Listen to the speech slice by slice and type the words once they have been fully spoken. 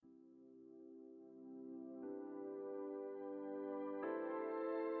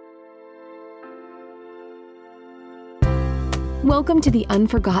Welcome to the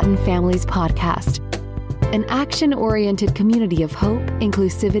Unforgotten Families Podcast, an action-oriented community of hope,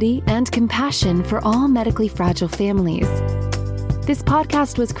 inclusivity, and compassion for all medically fragile families. This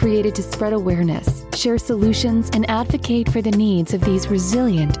podcast was created to spread awareness, share solutions, and advocate for the needs of these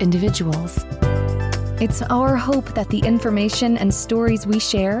resilient individuals. It's our hope that the information and stories we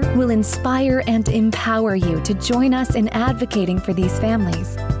share will inspire and empower you to join us in advocating for these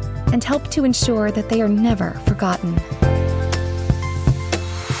families and help to ensure that they are never forgotten.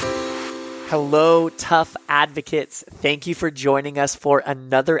 Hello, tough advocates. Thank you for joining us for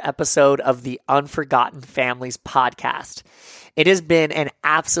another episode of the Unforgotten Families podcast. It has been an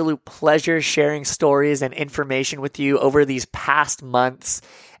absolute pleasure sharing stories and information with you over these past months,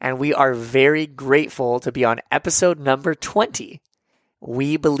 and we are very grateful to be on episode number 20.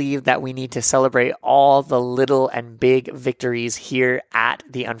 We believe that we need to celebrate all the little and big victories here at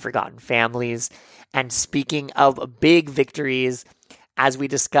the Unforgotten Families. And speaking of big victories, as we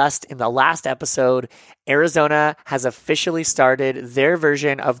discussed in the last episode, Arizona has officially started their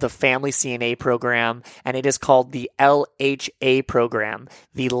version of the Family CNA program, and it is called the LHA program,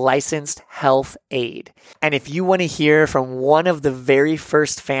 the Licensed Health Aide. And if you want to hear from one of the very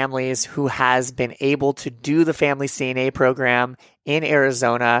first families who has been able to do the Family CNA program in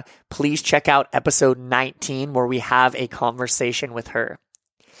Arizona, please check out episode 19 where we have a conversation with her.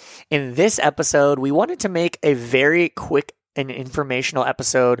 In this episode, we wanted to make a very quick an informational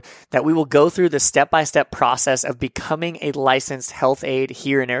episode that we will go through the step-by-step process of becoming a licensed health aide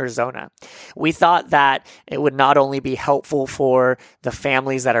here in Arizona. We thought that it would not only be helpful for the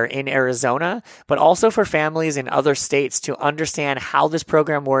families that are in Arizona, but also for families in other states to understand how this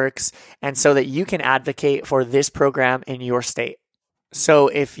program works and so that you can advocate for this program in your state. So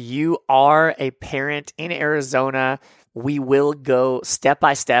if you are a parent in Arizona, we will go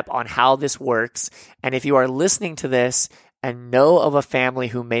step-by-step on how this works. And if you are listening to this and know of a family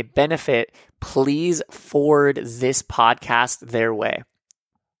who may benefit, please forward this podcast their way.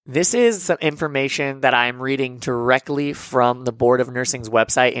 This is some information that I'm reading directly from the Board of Nursing's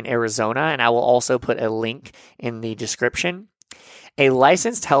website in Arizona, and I will also put a link in the description. A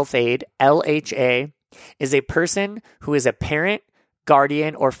licensed health aide, LHA, is a person who is a parent,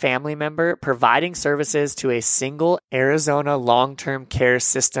 guardian, or family member providing services to a single Arizona long-term care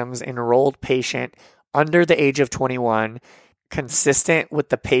system's enrolled patient under the age of 21, consistent with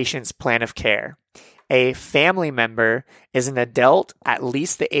the patient's plan of care. A family member is an adult at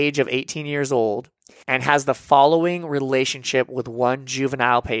least the age of 18 years old and has the following relationship with one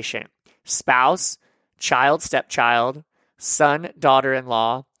juvenile patient: spouse, child, stepchild, son,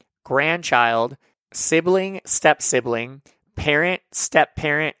 daughter-in-law, grandchild, sibling, step-sibling, parent,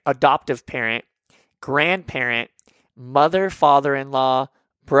 step-parent, adoptive parent, grandparent, mother, father-in-law,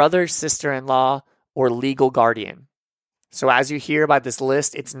 brother, sister-in-law, or legal guardian. So as you hear by this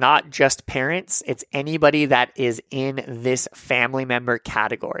list, it's not just parents, it's anybody that is in this family member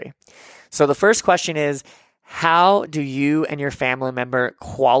category. So the first question is, how do you and your family member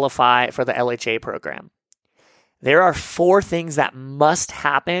qualify for the LHA program? There are 4 things that must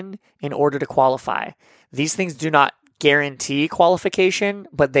happen in order to qualify. These things do not guarantee qualification,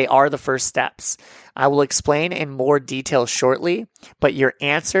 but they are the first steps. I will explain in more detail shortly, but your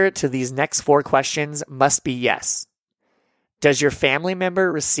answer to these next 4 questions must be yes. Does your family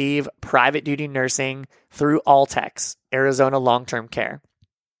member receive private duty nursing through Altex, Arizona Long-Term Care?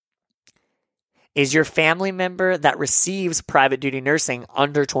 Is your family member that receives private duty nursing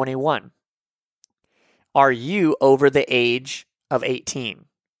under 21? Are you over the age of 18?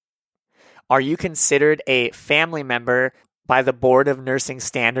 Are you considered a family member by the Board of Nursing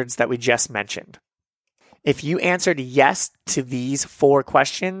standards that we just mentioned? If you answered yes to these 4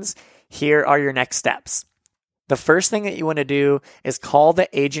 questions, here are your next steps. The first thing that you want to do is call the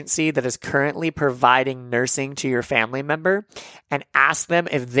agency that is currently providing nursing to your family member and ask them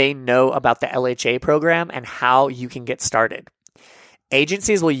if they know about the LHA program and how you can get started.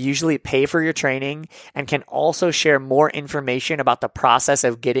 Agencies will usually pay for your training and can also share more information about the process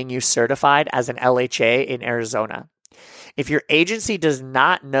of getting you certified as an LHA in Arizona. If your agency does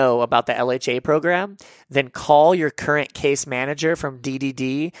not know about the LHA program, then call your current case manager from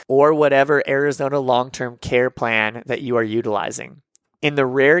DDD or whatever Arizona long-term care plan that you are utilizing. In the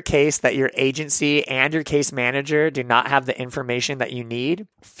rare case that your agency and your case manager do not have the information that you need,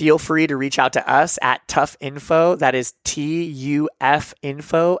 feel free to reach out to us at TUFinfo, that is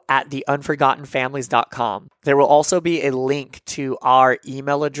TUFinfo at theunforgottenfamilies.com. There will also be a link to our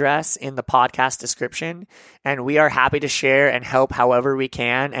email address in the podcast description, and we are happy to share and help however we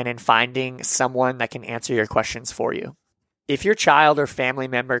can and in finding someone that can answer your questions for you. If your child or family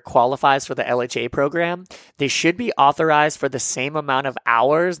member qualifies for the LHA program, they should be authorized for the same amount of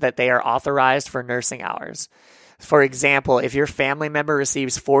hours that they are authorized for nursing hours. For example, if your family member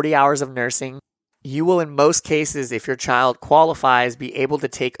receives 40 hours of nursing, you will, in most cases, if your child qualifies, be able to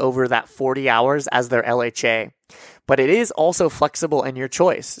take over that 40 hours as their LHA. But it is also flexible in your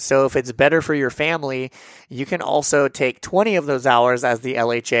choice. So if it's better for your family, you can also take 20 of those hours as the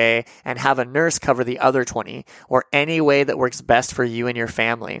LHA and have a nurse cover the other 20, or any way that works best for you and your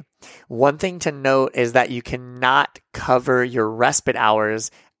family. One thing to note is that you cannot cover your respite hours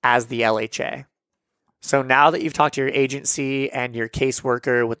as the LHA. So now that you've talked to your agency and your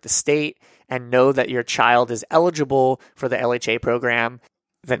caseworker with the state and know that your child is eligible for the LHA program,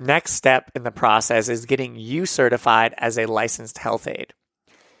 the next step in the process is getting you certified as a licensed health aide.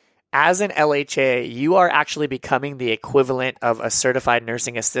 As an LHA, you are actually becoming the equivalent of a certified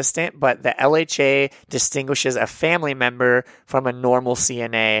nursing assistant, but the LHA distinguishes a family member from a normal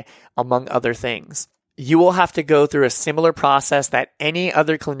CNA, among other things. You will have to go through a similar process that any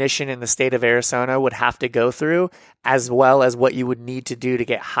other clinician in the state of Arizona would have to go through, as well as what you would need to do to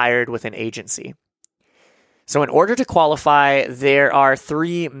get hired with an agency. So in order to qualify, there are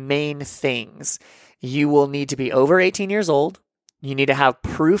three main things. You will need to be over 18 years old. You need to have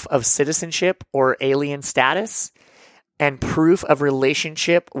proof of citizenship or alien status, and proof of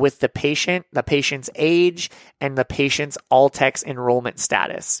relationship with the patient, the patient's age, and the patient's All-Tex enrollment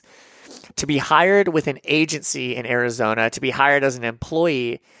status. To be hired with an agency in Arizona, to be hired as an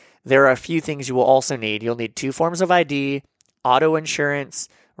employee, there are a few things you will also need. You'll need 2 forms of ID, auto insurance,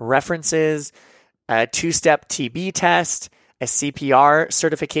 references, a 2-step TB test, a CPR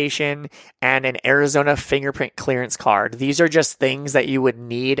certification, and an Arizona fingerprint clearance card. These are just things that you would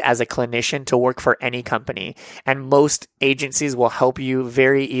need as a clinician to work for any company, and most agencies will help you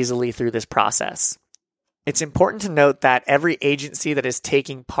very easily through this process. It's important to note that every agency that is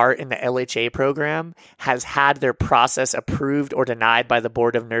taking part in the LHA program has had their process approved or denied by the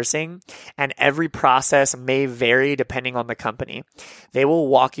Board of Nursing, and every process may vary depending on the company. They will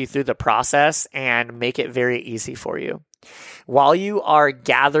walk you through the process and make it very easy for you. While you are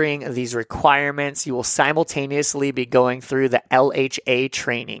gathering these requirements, you will simultaneously be going through the LHA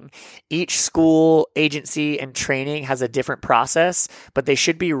training. Each school, agency, and training has a different process, but they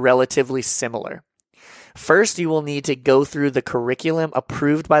should be relatively similar. First, you will need to go through the curriculum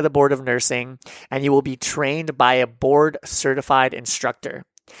approved by the Board of Nursing, and you will be trained by a board-certified instructor.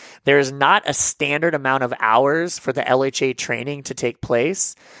 There is not a standard amount of hours for the LHA training to take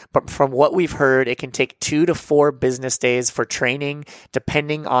place, but from what we've heard, it can take 2 to 4 business days for training,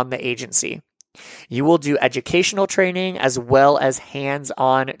 depending on the agency. You will do educational training as well as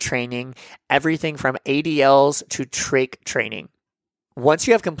hands-on training, everything from ADLs to trach training. Once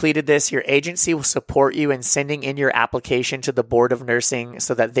you have completed this, your agency will support you in sending in your application to the Board of Nursing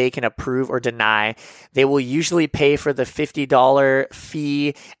so that they can approve or deny. They will usually pay for the $50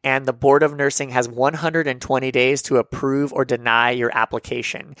 fee, and the Board of Nursing has 120 days to approve or deny your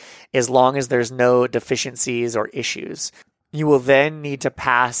application, as long as there's no deficiencies or issues. You will then need to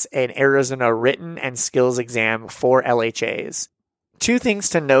pass an Arizona written and skills exam for LHAs. 2 things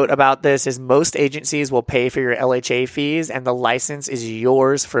to note about this is most agencies will pay for your LHA fees, and the license is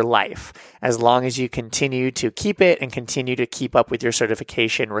yours for life, as long as you continue to keep it and continue to keep up with your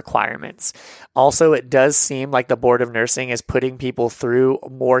certification requirements. Also, it does seem like the Board of Nursing is putting people through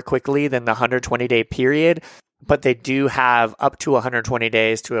more quickly than the 120-day period, but they do have up to 120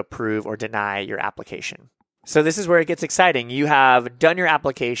 days to approve or deny your application. So this is where it gets exciting. You have done your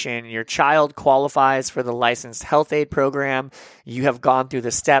application, your child qualifies for the licensed health aide program, you have gone through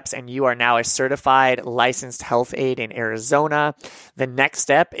the steps, and you are now a certified licensed health aide in Arizona. The next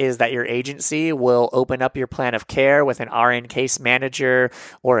step is that your agency will open up your plan of care with an RN case manager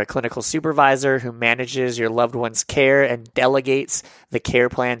or a clinical supervisor who manages your loved one's care and delegates the care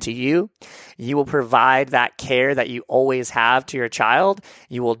plan to you. You will provide that care that you always have to your child.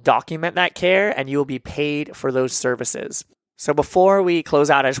 You will document that care, and you will be paid for those services. So before we close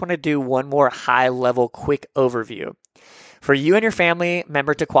out, I just want to do one more high-level quick overview. For you and your family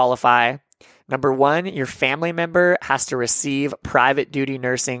member to qualify, number 1, your family member has to receive private duty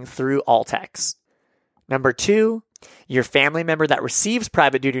nursing through All-Tex. Number 2, your family member that receives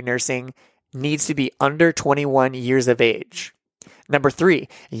private duty nursing needs to be under 21 years of age. Number 3,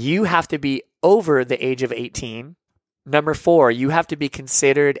 you have to be over the age of 18. Number 4, you have to be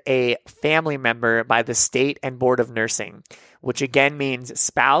considered a family member by the state and Board of Nursing, which again means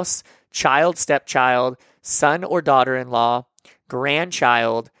spouse, child, stepchild, son or daughter-in-law,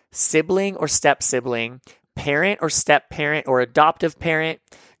 grandchild, sibling or step-sibling, parent or step-parent or adoptive parent,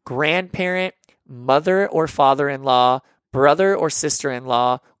 grandparent, mother or father-in-law, brother or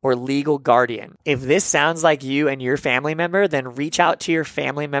sister-in-law, or legal guardian. If this sounds like you and your family member, then reach out to your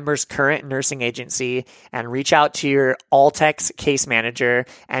family member's current nursing agency and reach out to your Altex case manager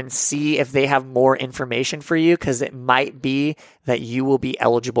and see if they have more information for you, because it might be that you will be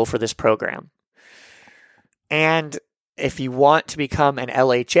eligible for this program. And if you want to become an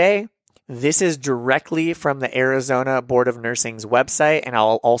LHA, this is directly from the Arizona Board of Nursing's website, and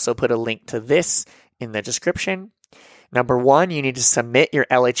I'll also put a link to this in the description. Number one, you need to submit your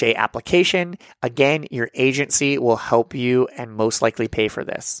LHA application. Again, your agency will help you and most likely pay for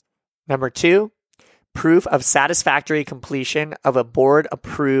this. Number two, proof of satisfactory completion of a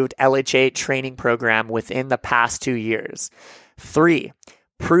board-approved LHA training program within the past 2 years. 3,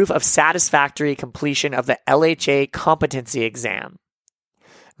 proof of satisfactory completion of the LHA competency exam.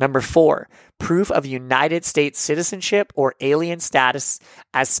 Number 4, proof of United States citizenship or alien status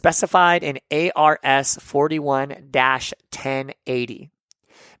as specified in ARS 41-1080.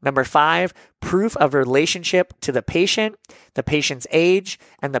 Number 5, proof of relationship to the patient's age,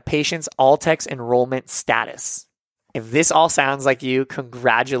 and the patient's Altex enrollment status. If this all sounds like you,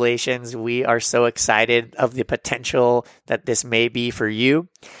 congratulations. We are so excited of the potential that this may be for you.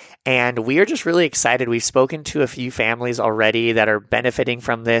 And we are just really excited. We've spoken to a few families already that are benefiting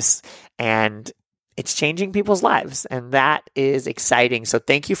from this, and it's changing people's lives. And that is exciting. So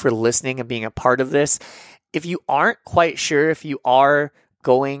thank you for listening and being a part of this. If you aren't quite sure if you are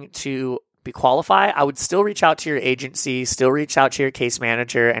going to be qualified, I would still reach out to your agency, still reach out to your case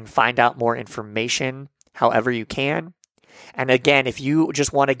manager and find out more information however you can. And again, if you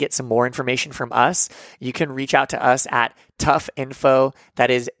just want to get some more information from us, you can reach out to us at TUFinfo, that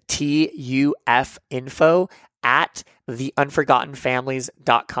is TUF info at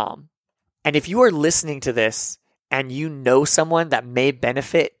theunforgottenfamilies.com. And if you are listening to this and you know someone that may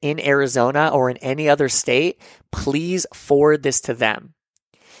benefit in Arizona or in any other state, please forward this to them.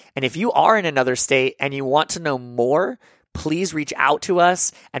 And if you are in another state and you want to know more, please reach out to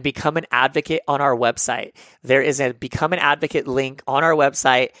us and become an advocate on our website. There is a Become an Advocate link on our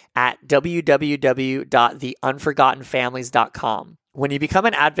website at www.theunforgottenfamilies.com. When you become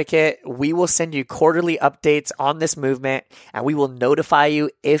an advocate, we will send you quarterly updates on this movement, and we will notify you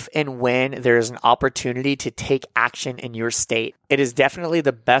if and when there is an opportunity to take action in your state. It is definitely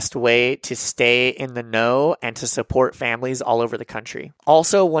the best way to stay in the know and to support families all over the country.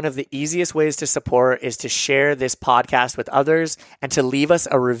 Also, one of the easiest ways to support is to share this podcast with others and to leave us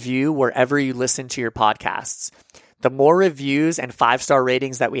a review wherever you listen to your podcasts. The more reviews and 5-star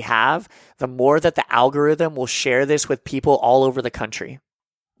ratings that we have, the more that the algorithm will share this with people all over the country.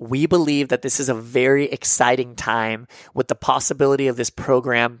 We believe that this is a very exciting time with the possibility of this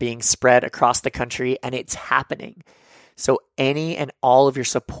program being spread across the country, and it's happening. So any and all of your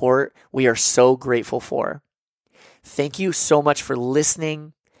support, we are so grateful for. Thank you so much for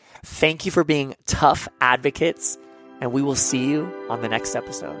listening. Thank you for being tough advocates, and we will see you on the next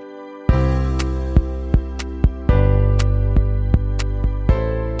episode.